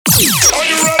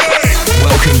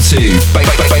Welcome to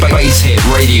Bass Hit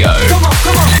Radio. Come on.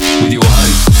 With your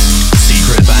hosts,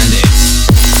 Secret Bandits.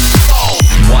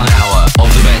 1 hour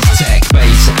of the best tech,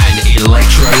 bass, and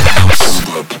electro house.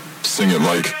 Sing it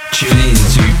like. Tune in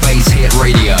to Bass Hit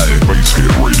Radio. Bass Hit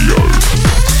Radio.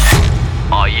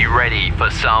 Are you ready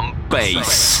for some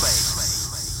bass?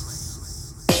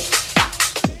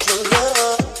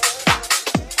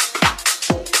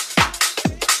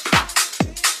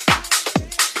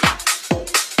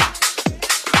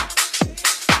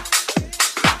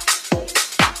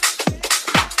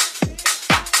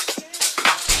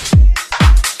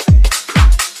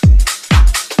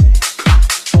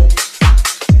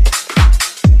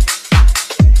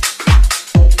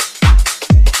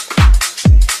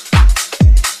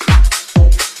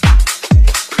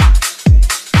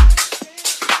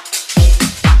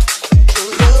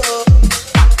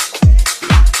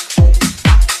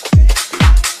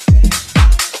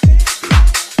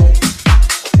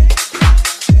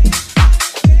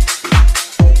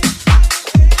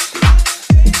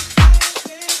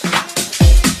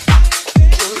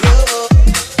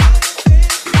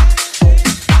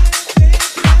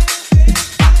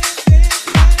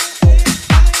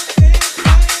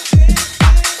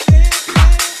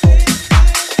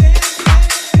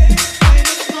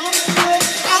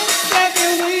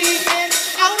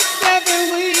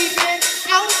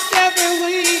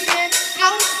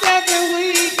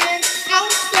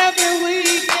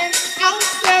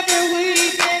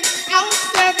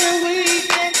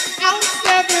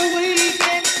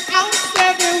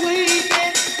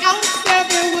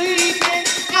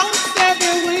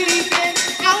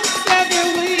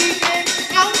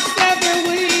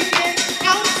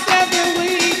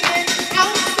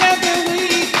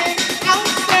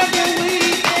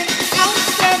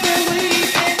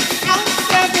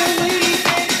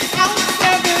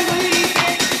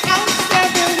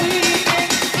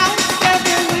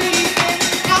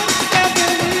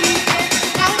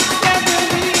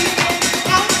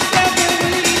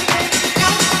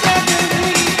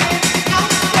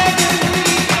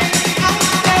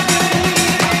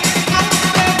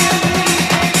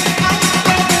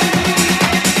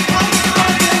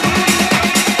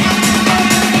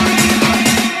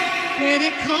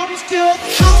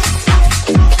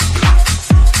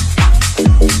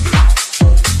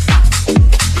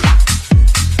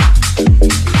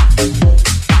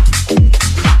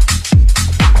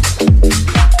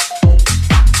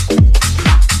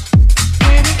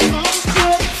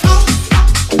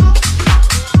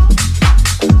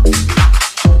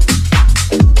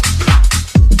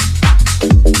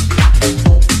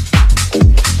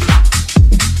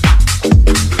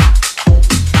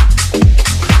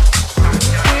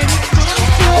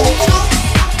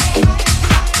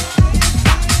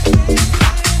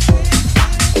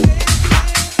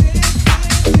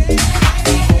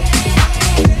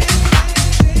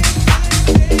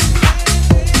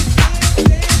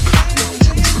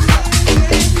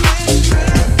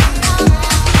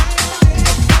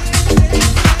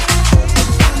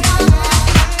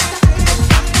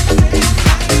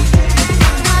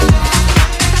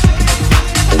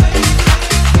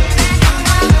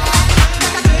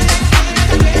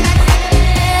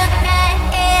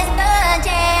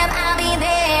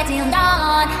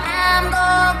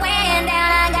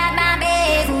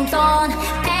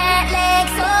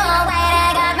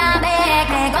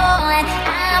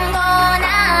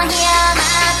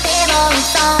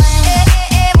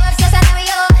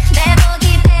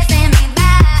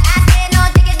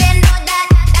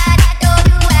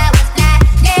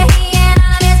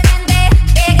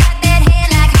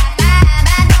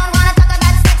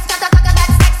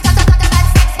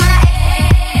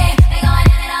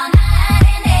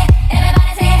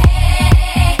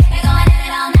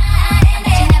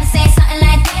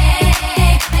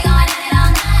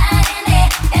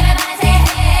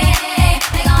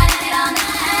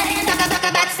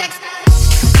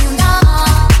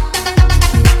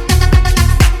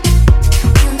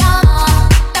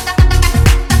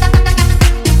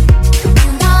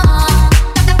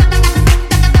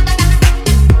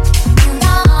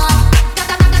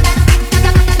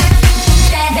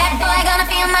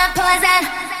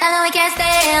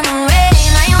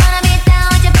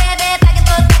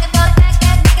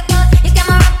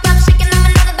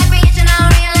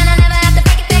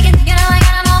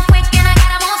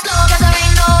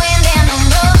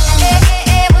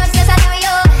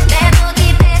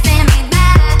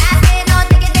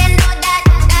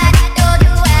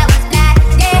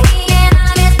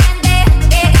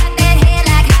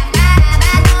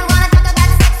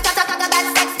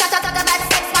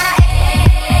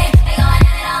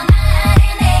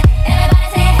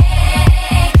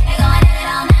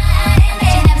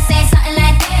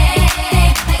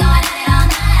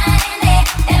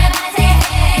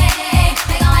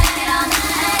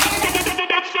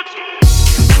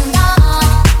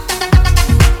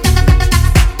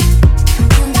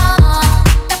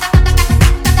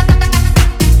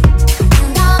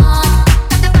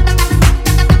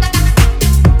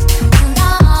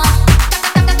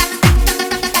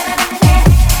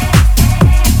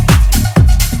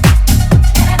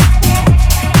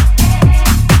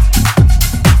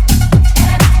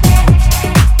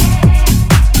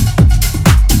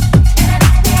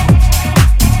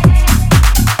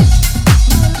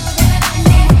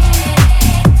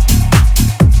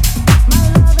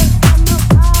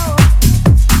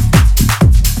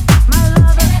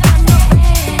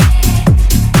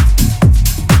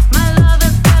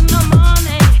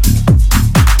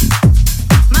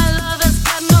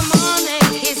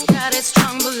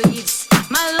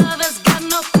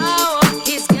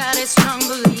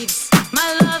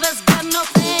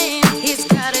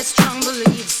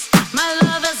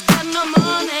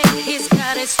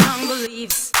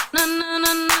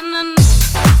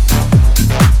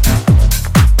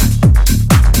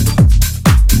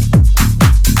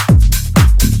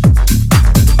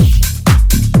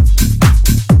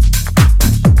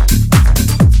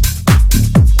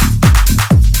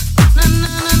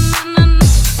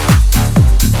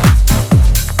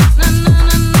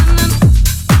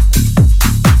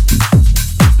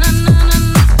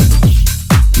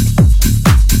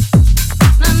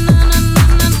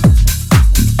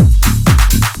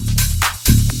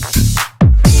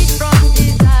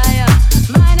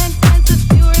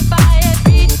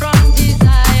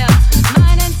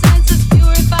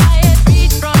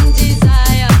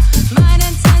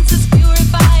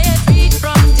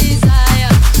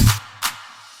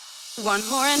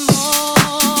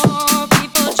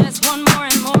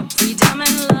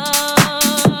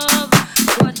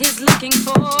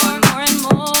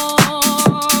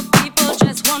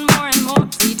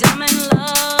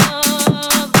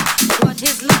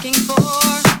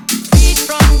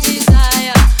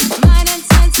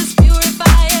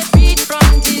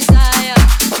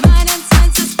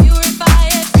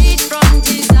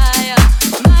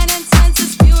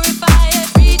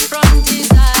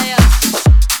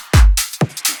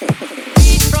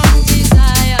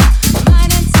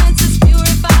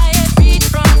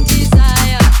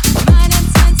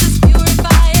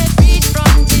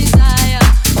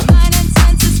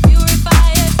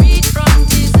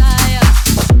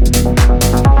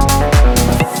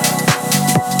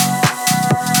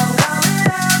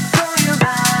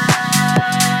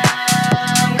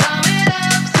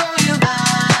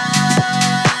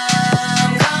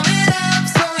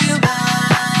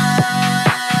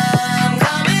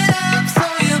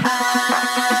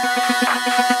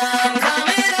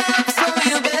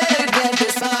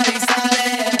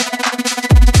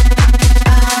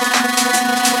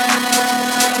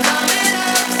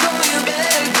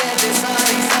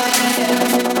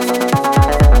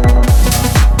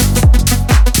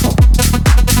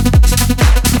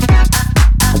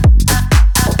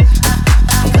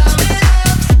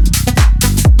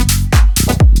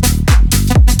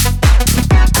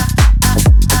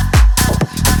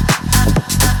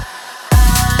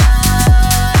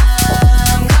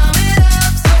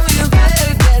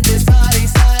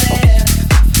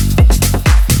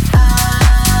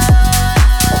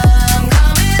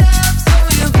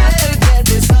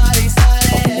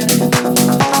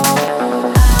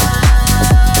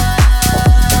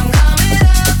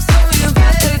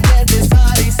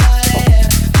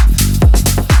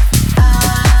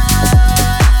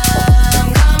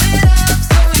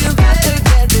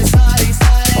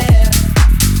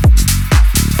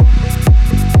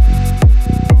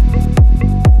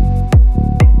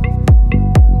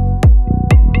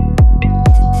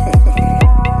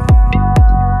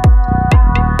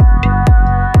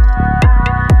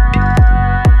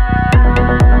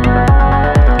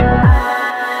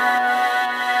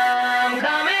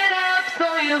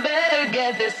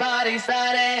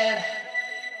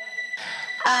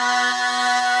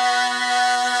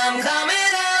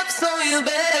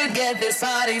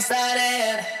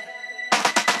 started.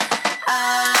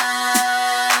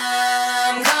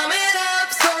 I'm coming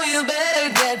up, so you better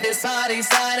get this party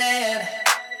started.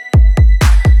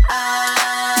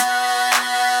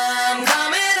 I'm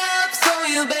coming up, so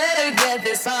you better get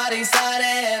this party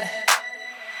started.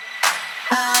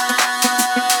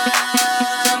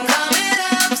 I'm coming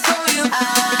up, so you. I'm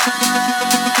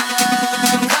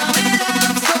coming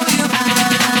up, so you. I'm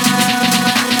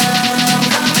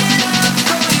coming up,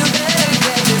 so you better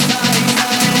get this party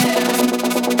started.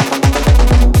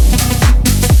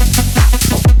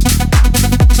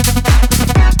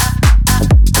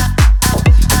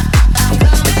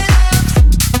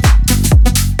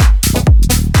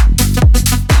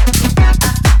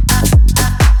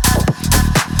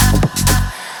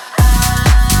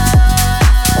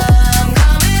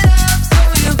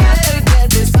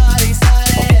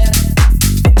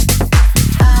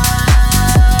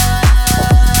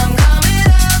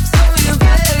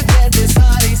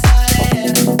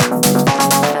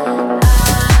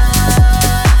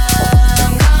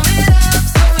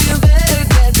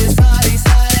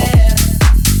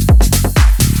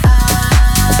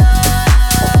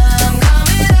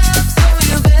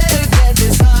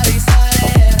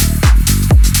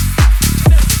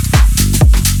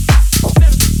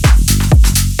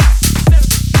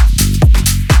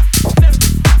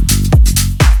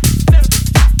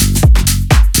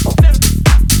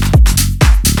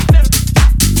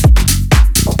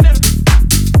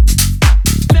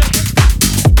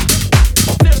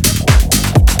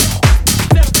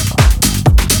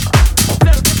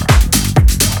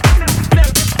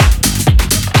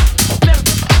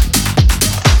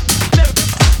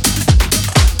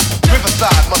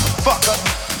 Riverside, motherfucker.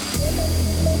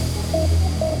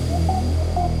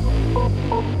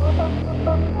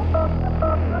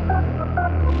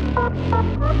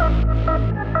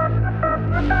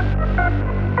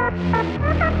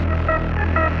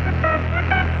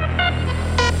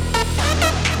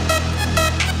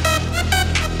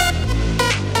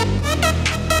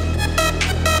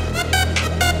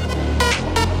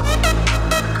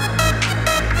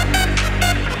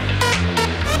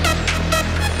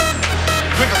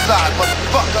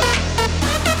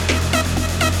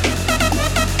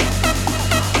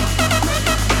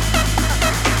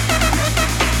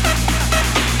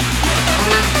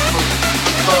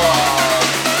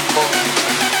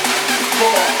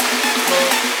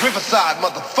 Riverside,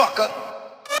 motherfucker.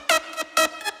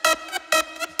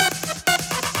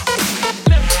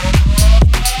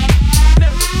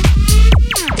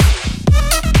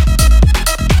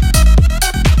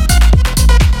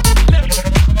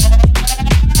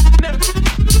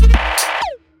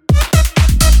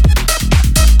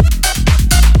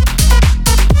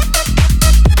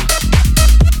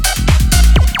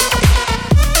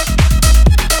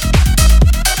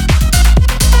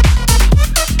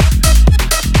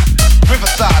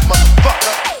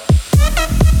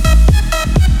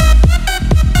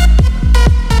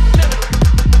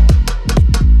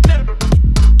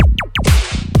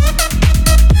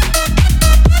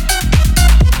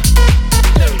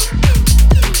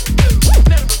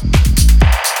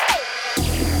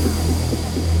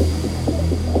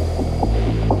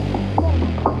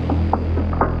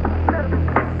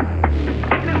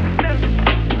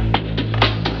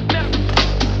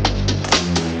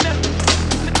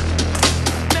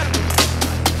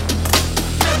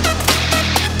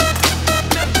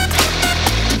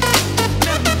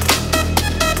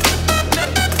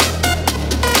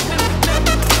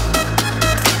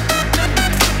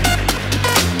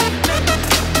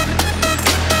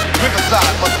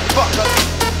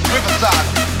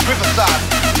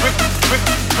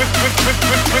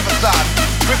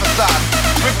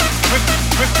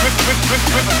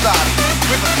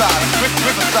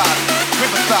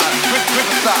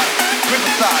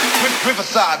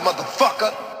 Riverside, motherfucker. Riverside,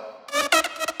 motherfucker.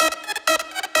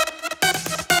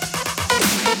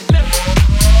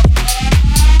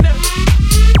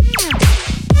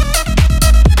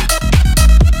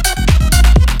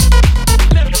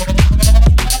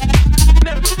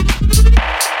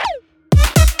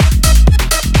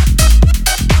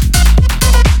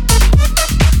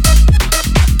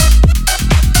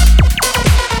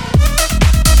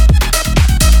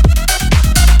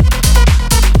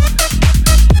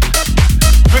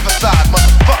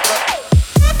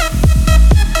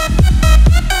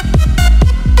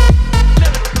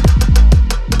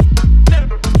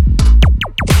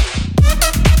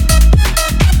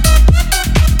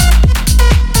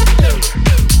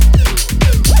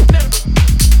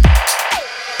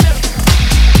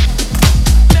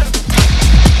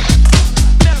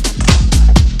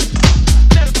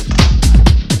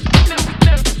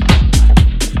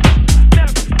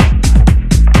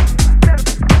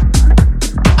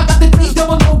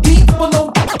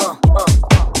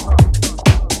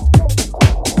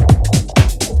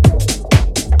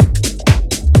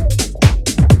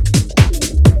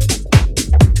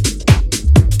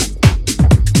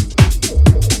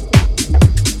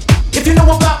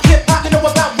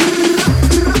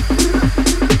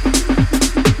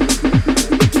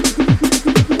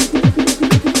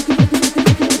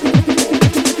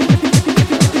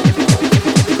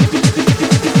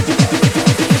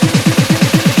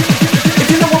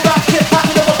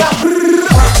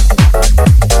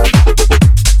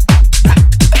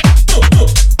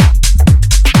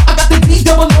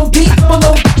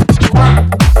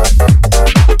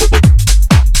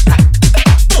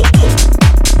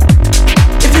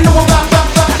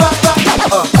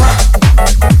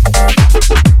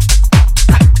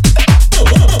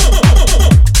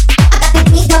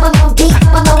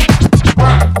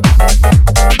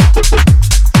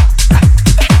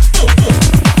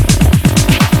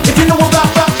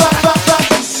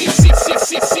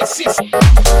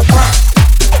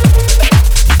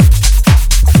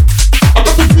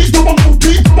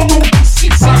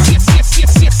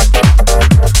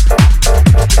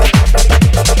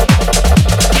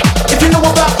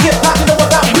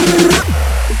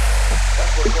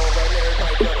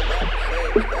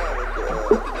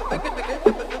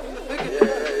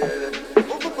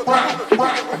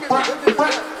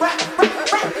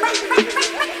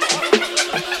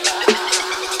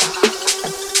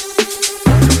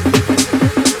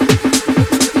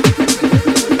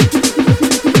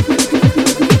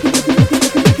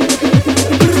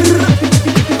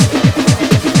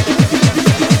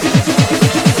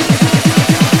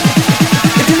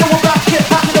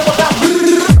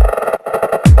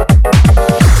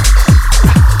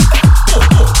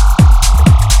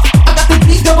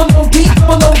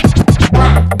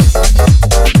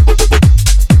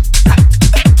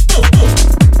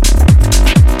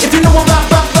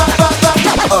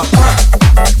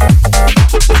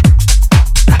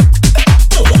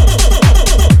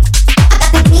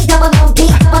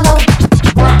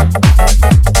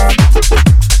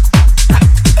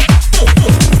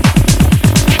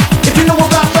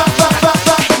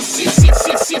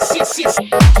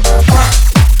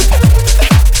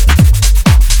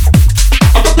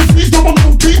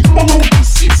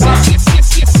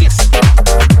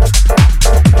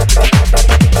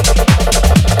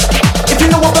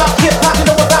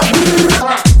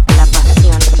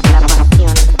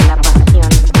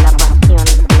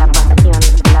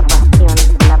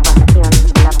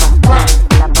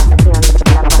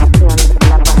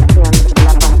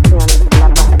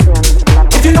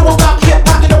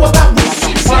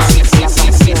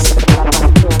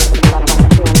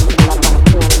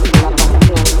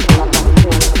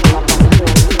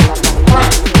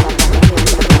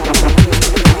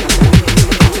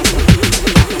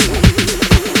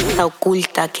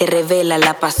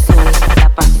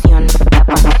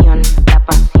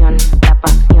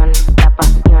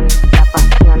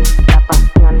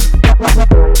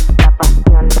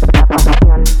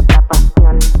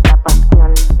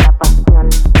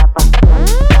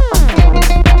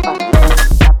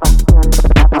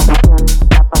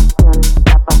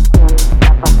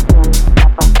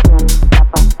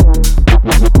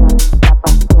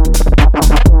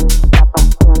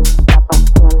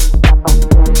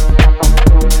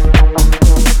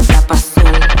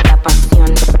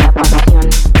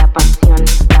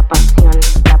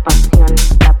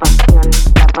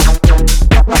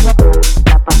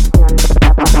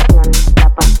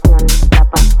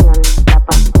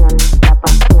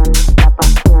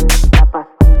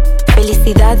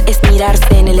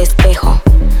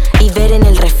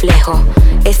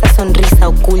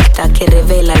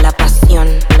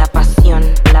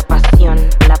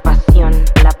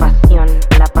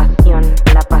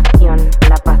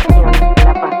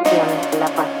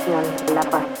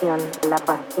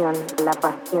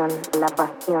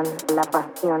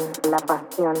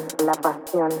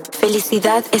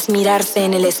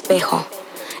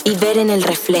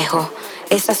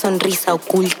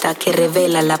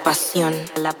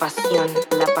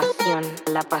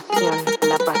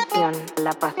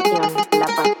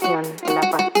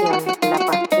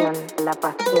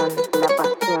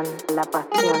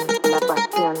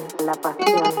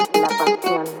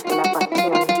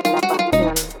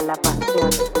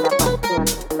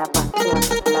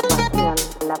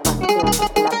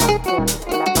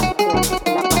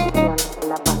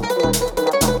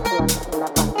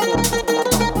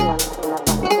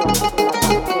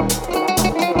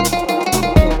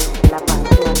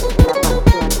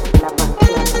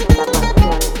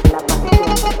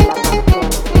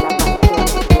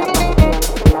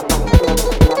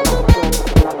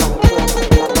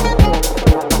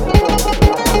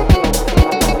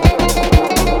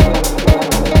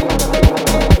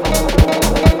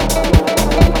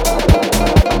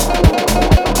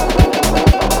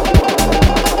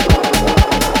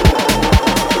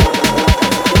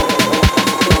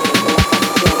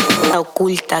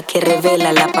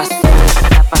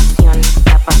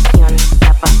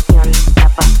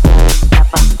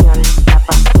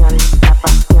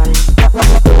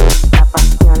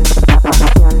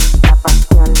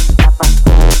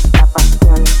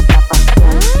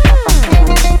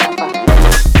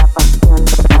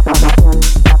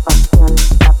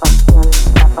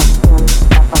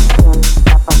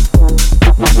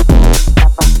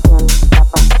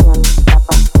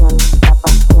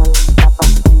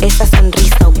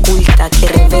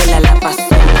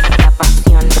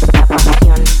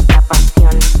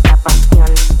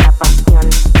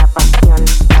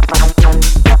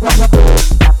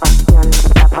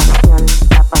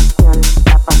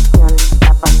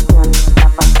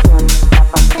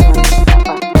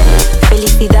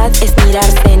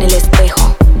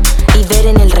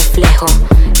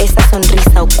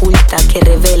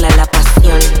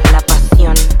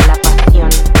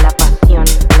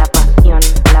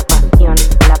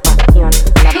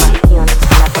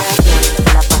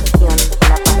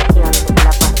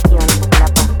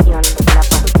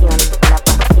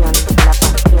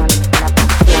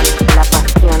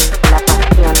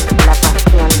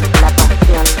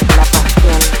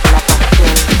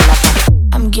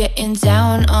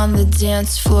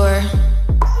 floor.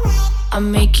 I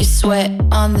make you sweat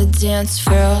on the dance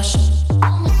floor.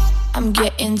 I'm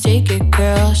getting jaded,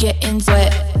 girl, getting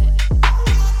wet.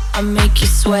 I make you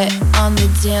sweat on the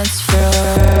dance floor.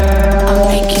 I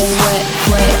make you sweat,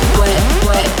 wet, wet,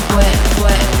 wet, wet,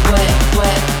 wet, wet,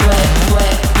 wet, wet,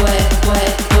 wet, wet, wet,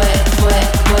 wet,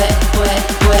 wet, wet, wet,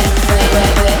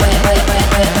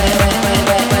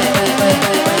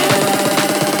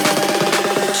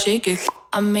 wet, shake it.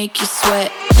 I make you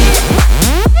sweat.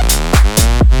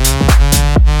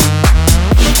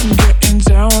 Getting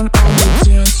down on the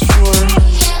dance floor.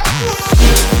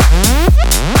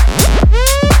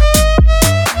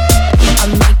 I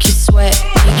make you sweat,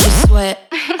 make you sweat.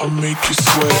 I make you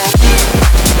sweat.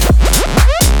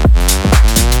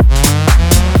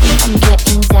 I'm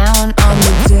getting down on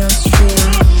the dance floor.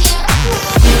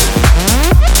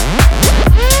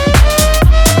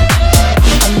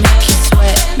 I make you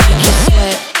sweat, make you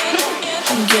sweat.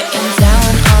 I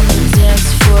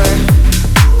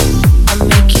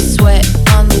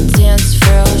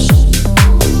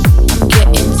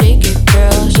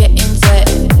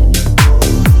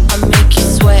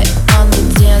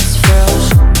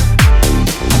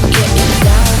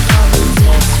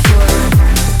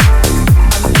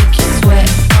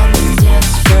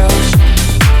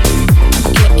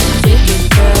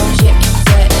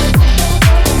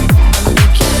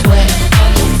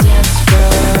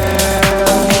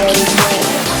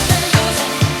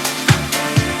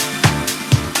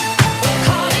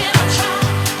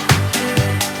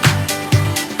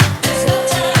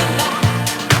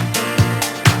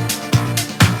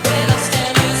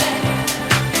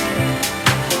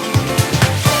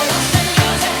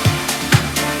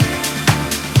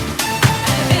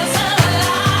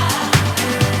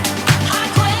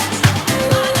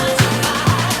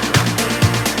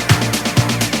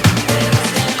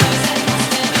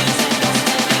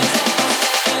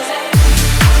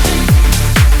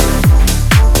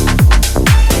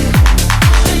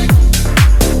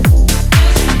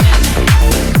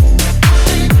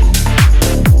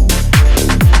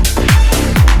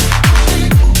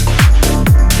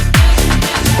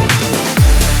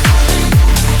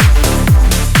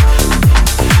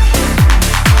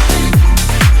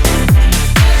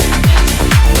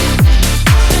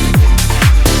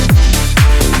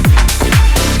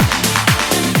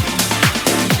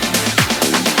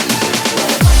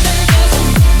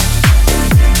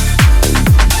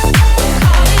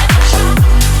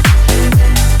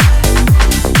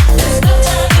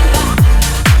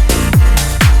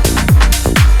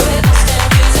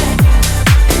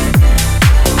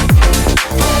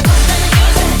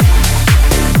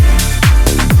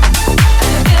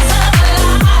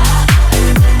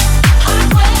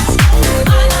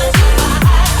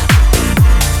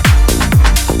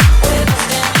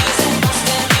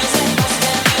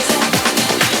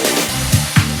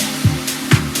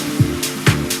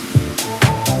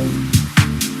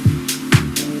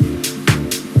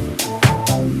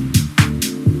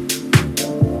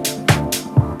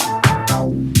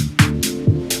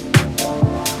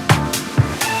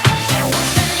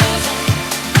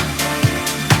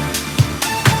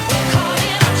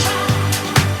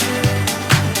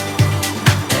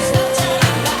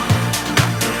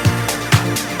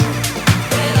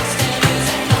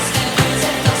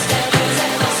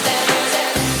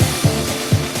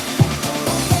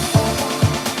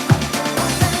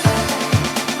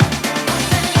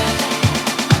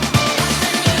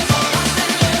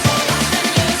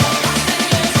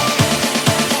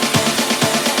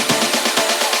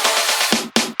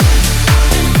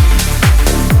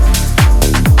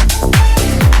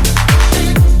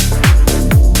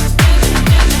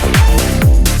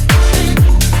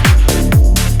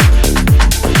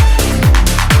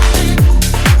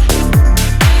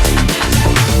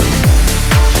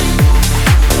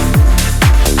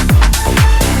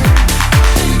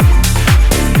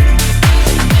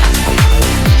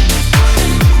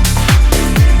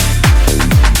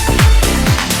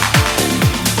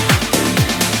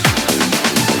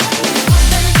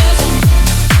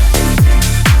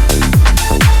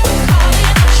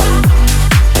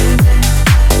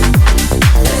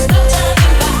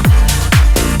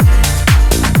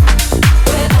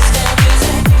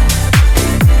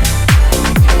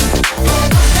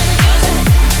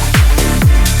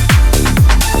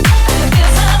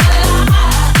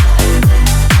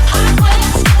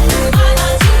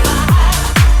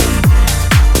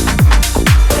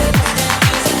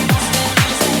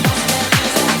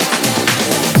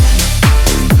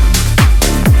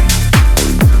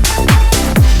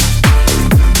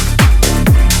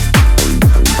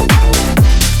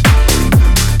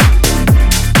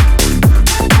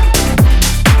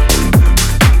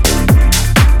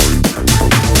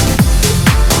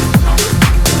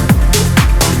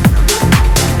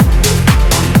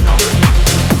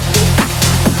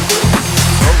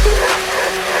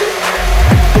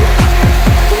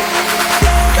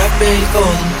for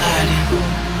the night.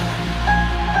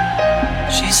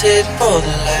 She's heading for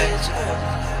the lights.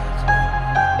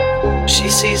 She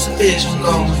sees the vision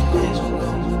going,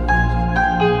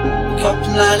 up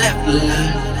line after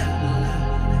line.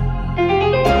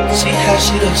 See how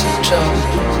she looks in trouble.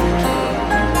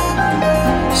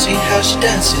 See how she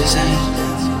dances and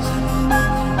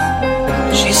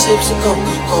she sips a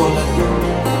Coca-Cola.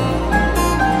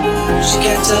 She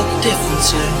can't tell the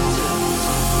difference yet.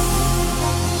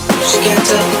 She can't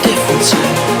tell the difference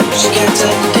yet. She can't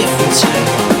tell the difference yet.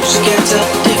 She can't tell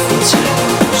the difference yet.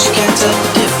 She can't tell the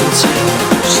difference yet.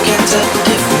 She can't tell the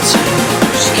difference yet.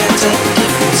 She can't tell the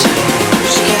difference yet.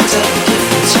 She can't tell the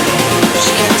difference yet.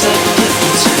 She can't tell the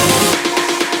difference yet.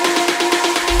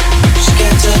 She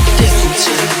can't tell the difference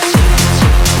yet.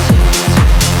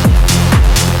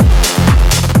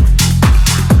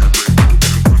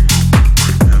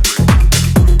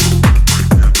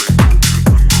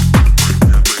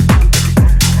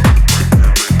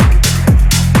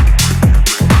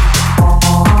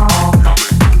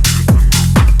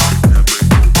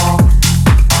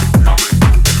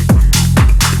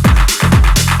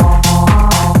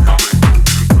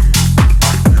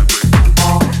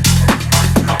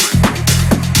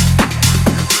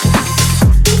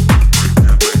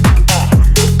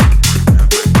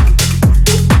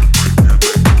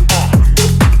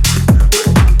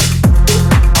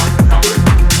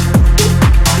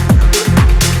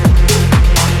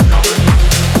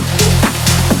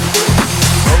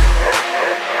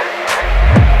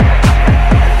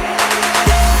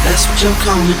 You're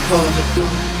coming for the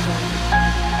door.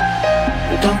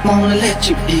 We don't wanna let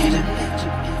you eat it.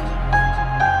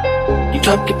 You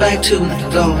drop your back to the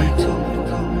floor.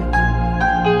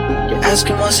 You're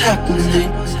asking what's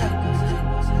happening.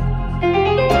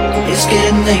 It's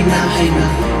getting late now, hey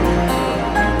now.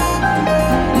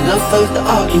 Enough of the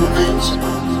arguments.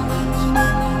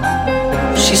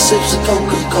 She sips a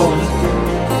Coca-Cola.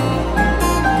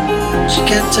 She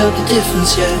can't tell the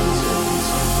difference yet.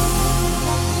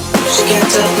 She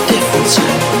can't tell the difference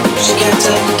yet. She can't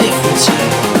tell the difference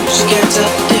yet. She can't tell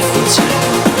the difference yet.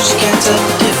 She can't tell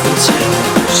the difference yet.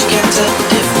 She can't tell the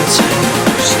difference yet.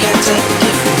 She can't tell the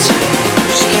difference yet.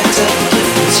 She can't tell the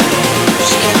difference yet.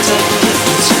 She can't tell the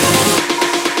difference yet.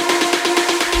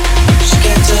 She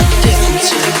can't tell the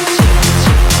difference yet.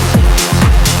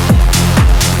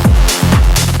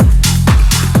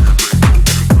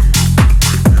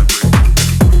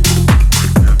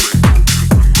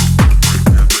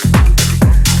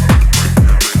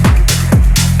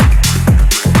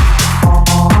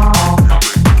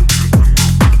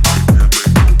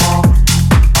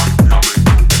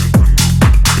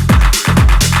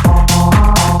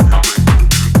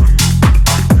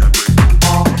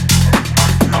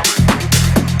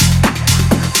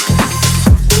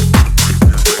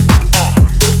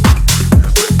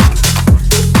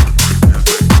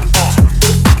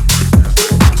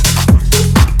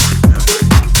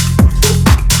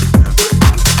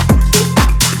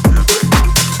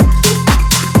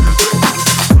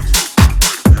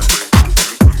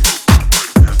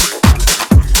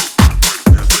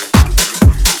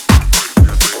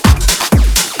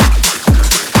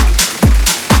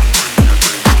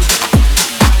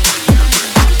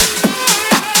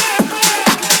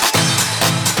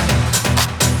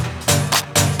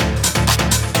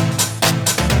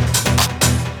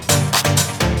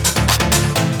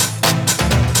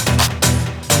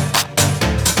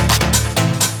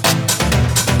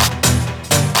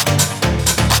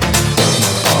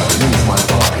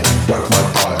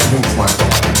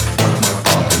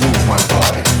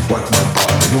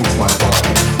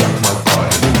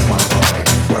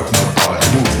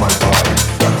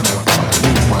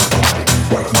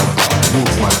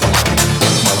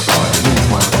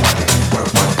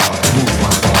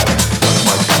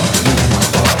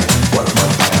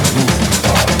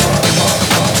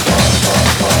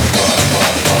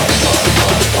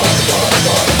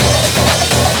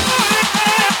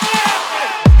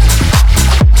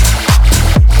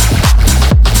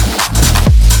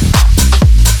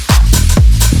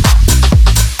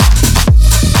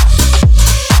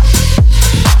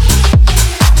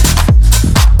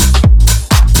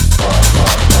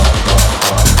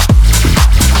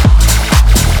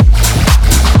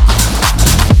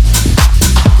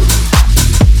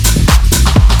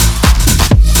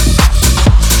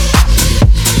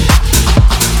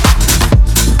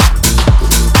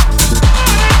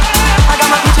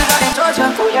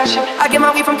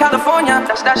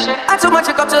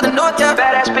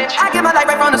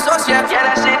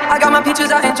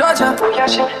 Georgia. oh yeah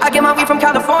shit. I get my weed from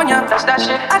California, that's that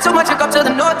shit. I took my chick up to the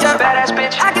north, yeah, badass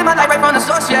bitch. I get my light right from the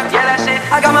source, yeah, yeah that's it.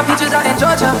 I got my peaches out in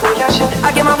Georgia, oh yeah shit.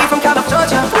 I get my weed from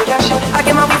California, oh yeah shit. I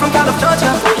get my weed from California,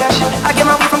 oh yeah shit. I get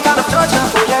my weed from California,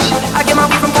 oh yeah shit. I get my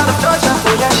weed from California,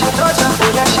 oh yeah shit. Georgia,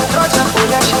 oh yeah shit. Georgia, oh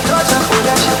yeah shit. Georgia, oh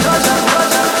yeah shit. Georgia,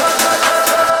 Georgia.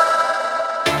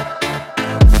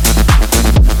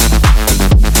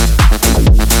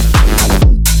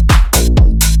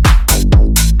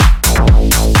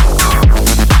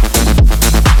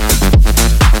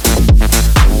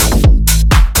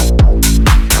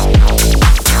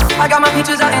 I got my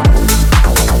peaches out in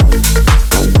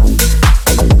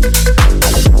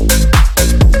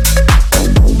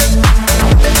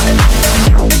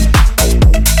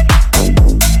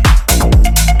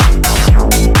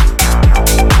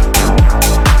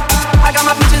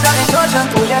Georgia,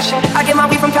 oh yeah shit. I get my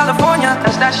weed from California,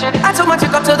 that's that shit. I took my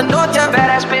chick up to the north, yeah,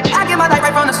 badass bitch. I get my light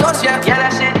right from the source, yeah, yeah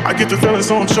that's it. I get the feeling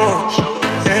so I'm sure.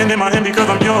 And in my hand because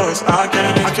I'm yours. I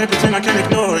can't pretend, I can't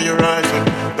ignore your eyes.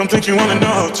 Don't think you wanna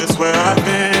know just where I've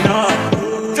been. Oh,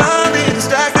 don't be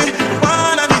distracted. The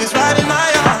one I need is right in my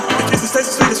arms. The kisses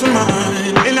taste the sweetest with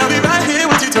mine, and I'll be right here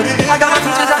with you till the end. I got my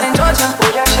peaches out in Georgia,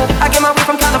 oh yeah shit. I get my weed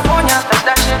from California, that's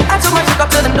that shit. I took my chick up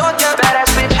to the north, yeah,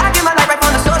 badass bitch. I get my light right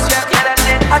from the source, yeah, yeah that's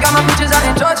it. I got my peaches out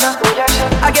in Georgia, oh yeah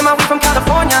shit. I get my weed from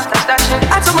California, that's that shit.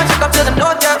 I took my chick up to the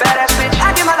north, yeah, badass bitch.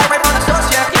 I get my light right from the source,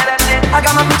 yeah, yeah that's it. I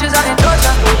got my peaches out in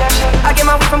Georgia, oh yeah shit. I get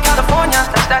my weed from California,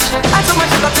 that's that shit. I took my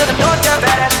chick up to the north, yeah,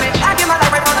 badass bitch. I get my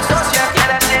light right from the source, yeah, yeah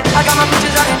that's it. I got my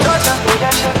peaches out in Georgia, oh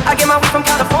yeah shit. I get my weed from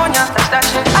California, that's that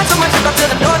shit. I took my chick up to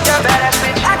the north, yeah, badass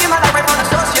bitch. I get my light right from the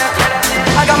source, yeah, yeah that's it.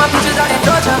 I got my peaches out in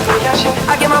Georgia, oh yeah shit.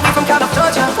 I get my weed from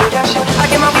California, oh yeah shit.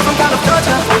 I get my weed from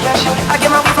California, oh yeah shit. I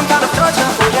get my weed from California,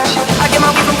 oh yeah shit. I get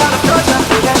my weed from California,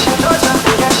 oh yeah shit. Georgia,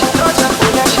 oh yeah shit. Georgia,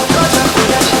 oh yeah shit. Georgia, oh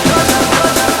yeah shit. Georgia,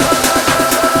 Georgia.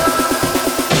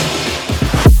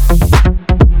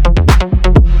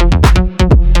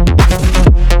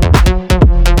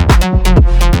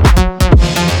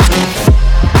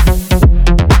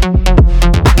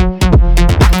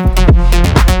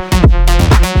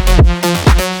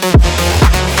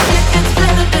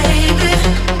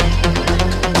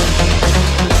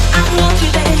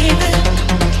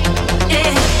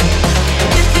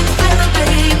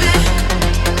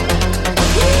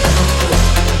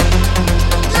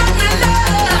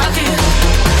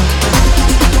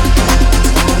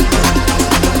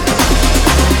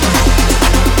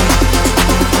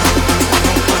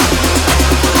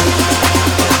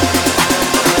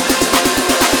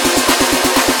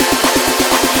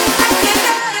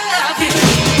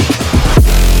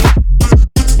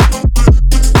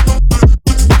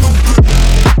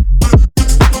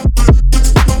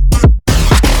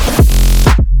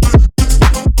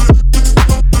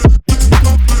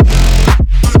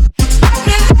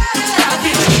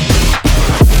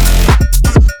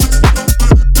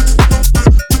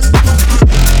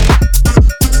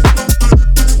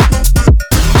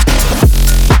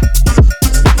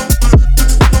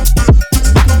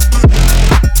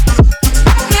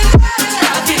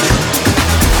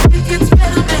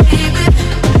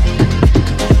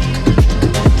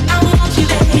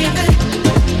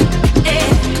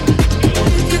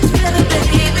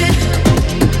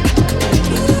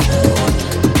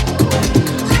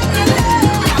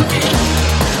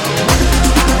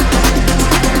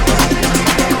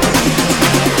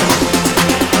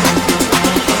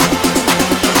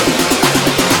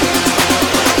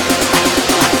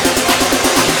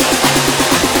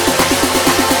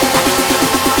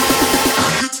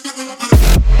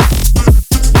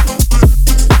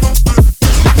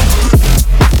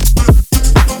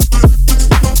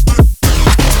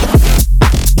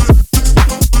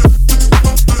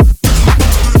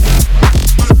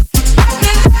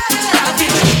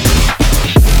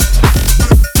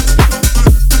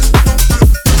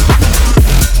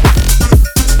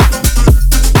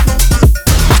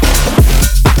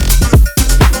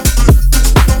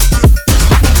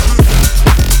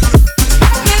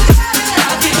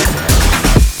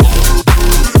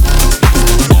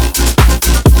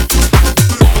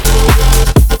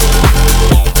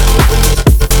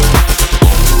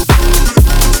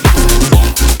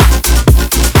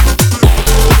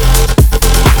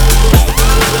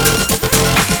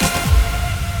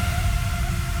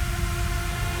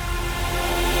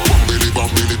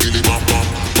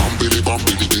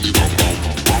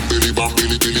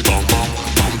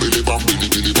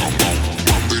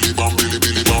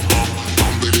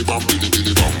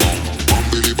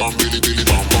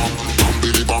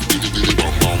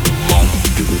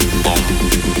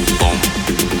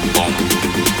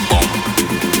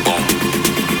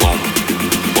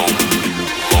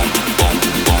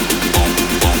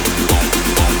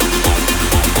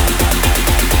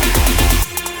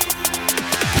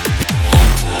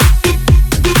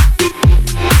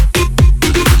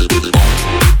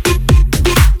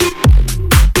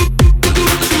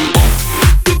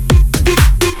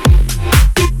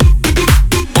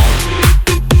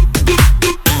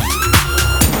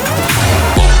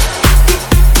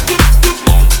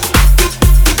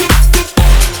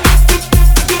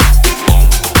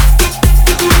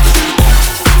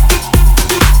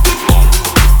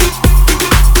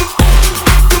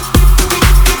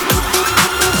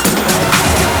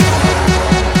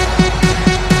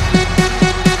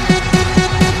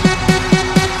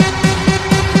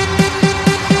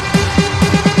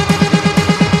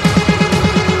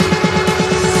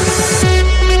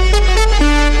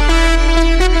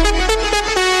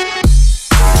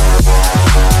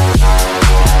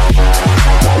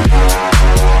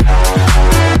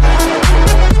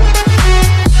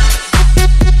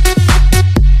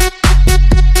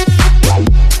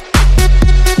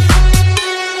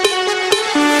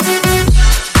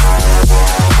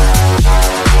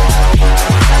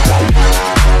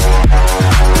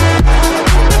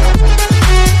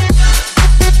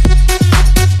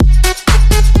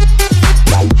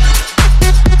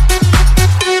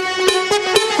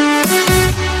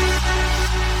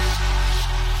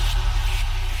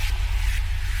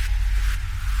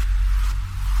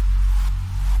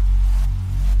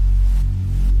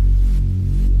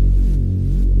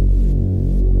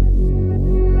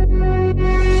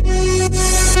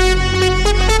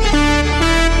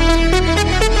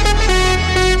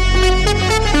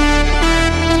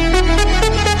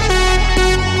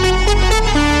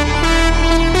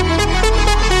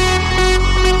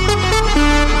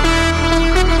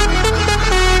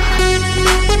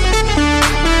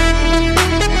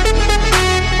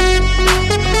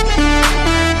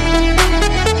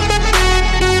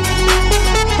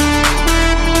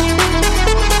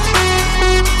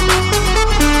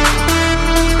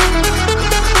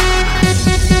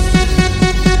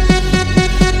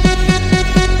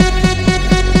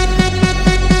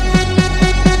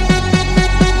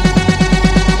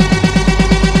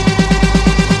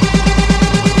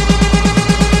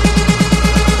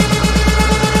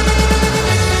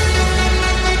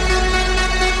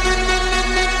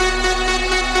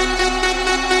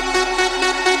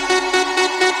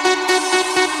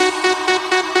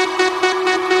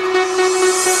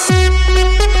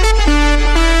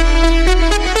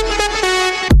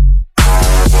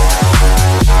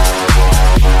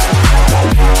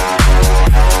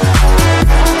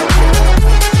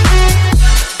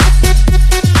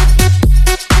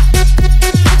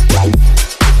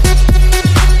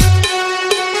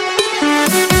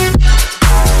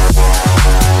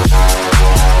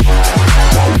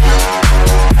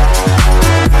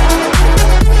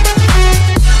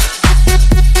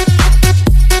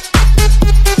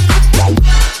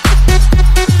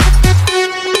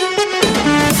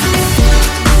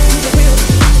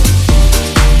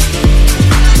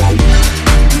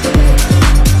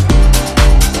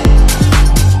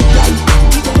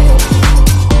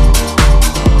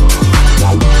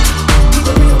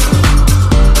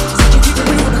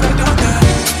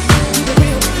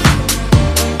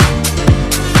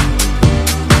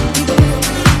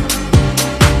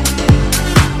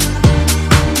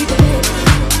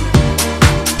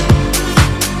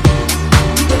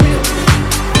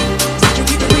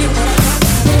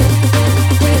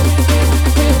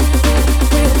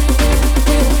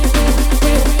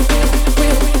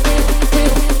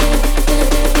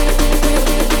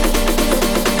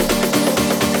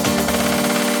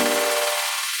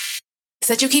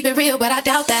 Said you keep it real, but I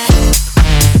doubt that.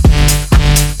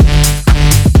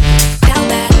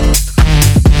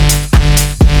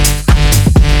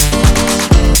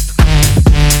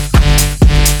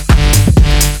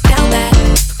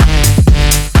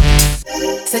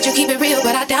 Said you keep it real,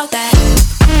 but I doubt that.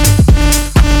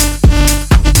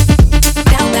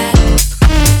 Doubt that.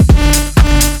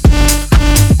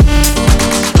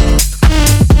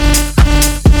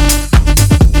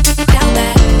 Doubt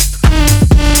that.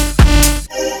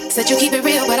 Said you keep it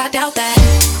real, but I doubt that.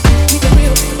 Keep it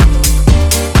real.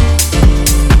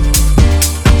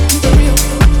 Keep it real.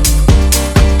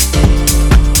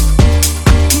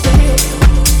 Keep it real.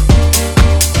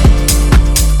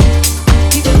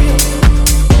 Keep it real.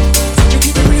 Said you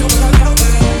keep it real, but I doubt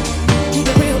that. Keep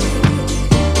it real.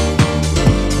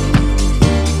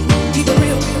 Keep it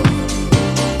real.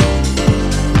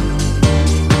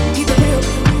 Keep it real.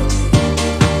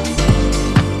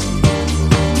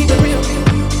 Keep it real.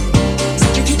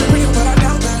 Said you keep it real, but I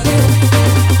doubt that.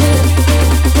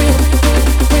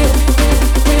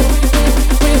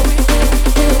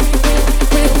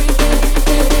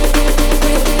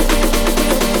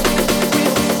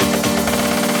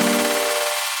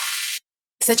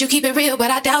 Said you keep it real,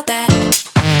 but I doubt that.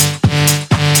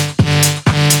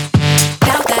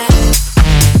 Doubt that.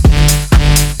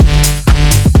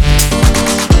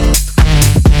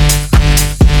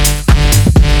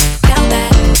 Doubt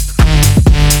that.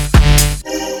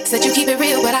 Said you keep it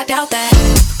real, but I doubt that.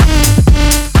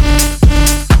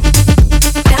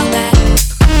 Doubt that.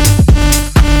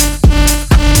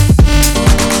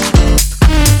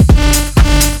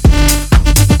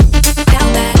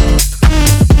 Doubt that.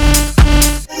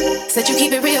 Said you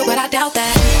keep it real, but I doubt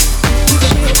that. Keep it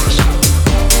real.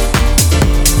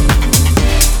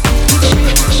 Keep it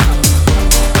real.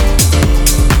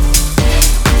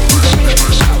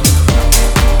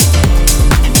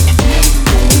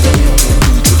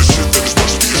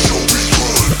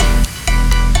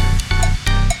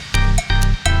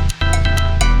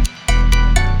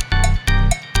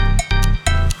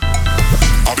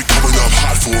 I'll be coming up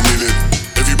hot for a minute.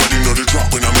 Everybody know the drop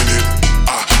when I'm in it.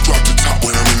 I drop the top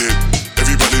when I'm in it.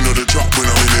 Everybody know the drop when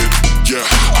I'm in it. Yeah,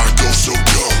 I go so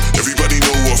dumb. Everybody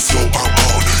know what flow I'm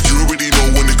on. You already know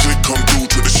when the click come through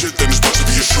to the shit, then it's about to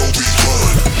be a show we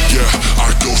run. Yeah,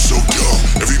 I go so dumb.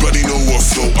 Everybody know what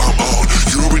flow I'm on.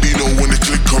 You already know when the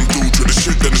click come through to the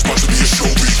shit, then it's about to be a show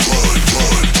we run.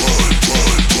 Run, run,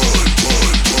 run, run,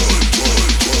 run, run, run,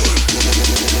 run.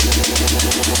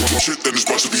 Shit, then it's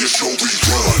about to be a show we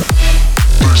run.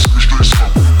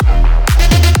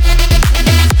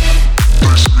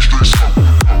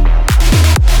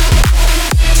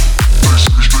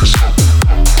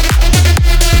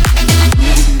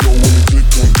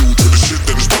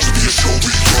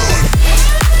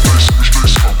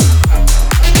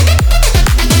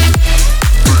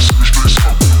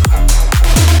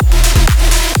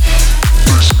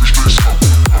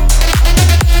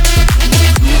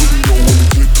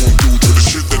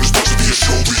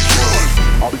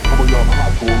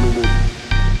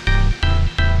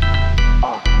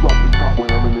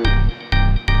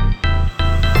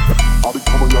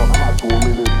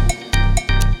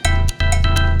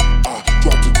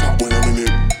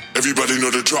 Everybody know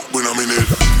the drop when I'm in it.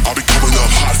 I'll be coming up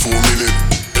hot for a minute.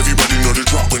 Everybody know the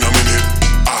drop when I'm in it.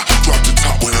 I drop the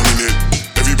top when I'm in it.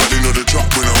 Everybody know the drop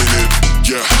when I'm in it.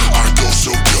 Yeah, I go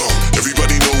so dumb.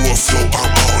 Everybody know what flow I'm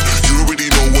on. You already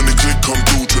know when the click come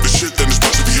through to the shit, then it's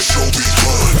about to be a show we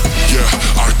run. Yeah,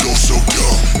 I go so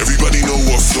dumb. Everybody know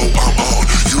what flow I'm on.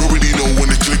 You already know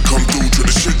when the click come through to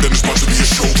the shit, then it's about to be a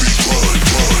show we run.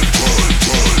 Run, run,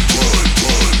 run, run,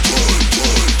 run, run, run,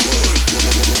 run.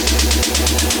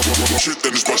 Shit,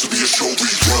 then it's about to be a show we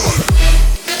run.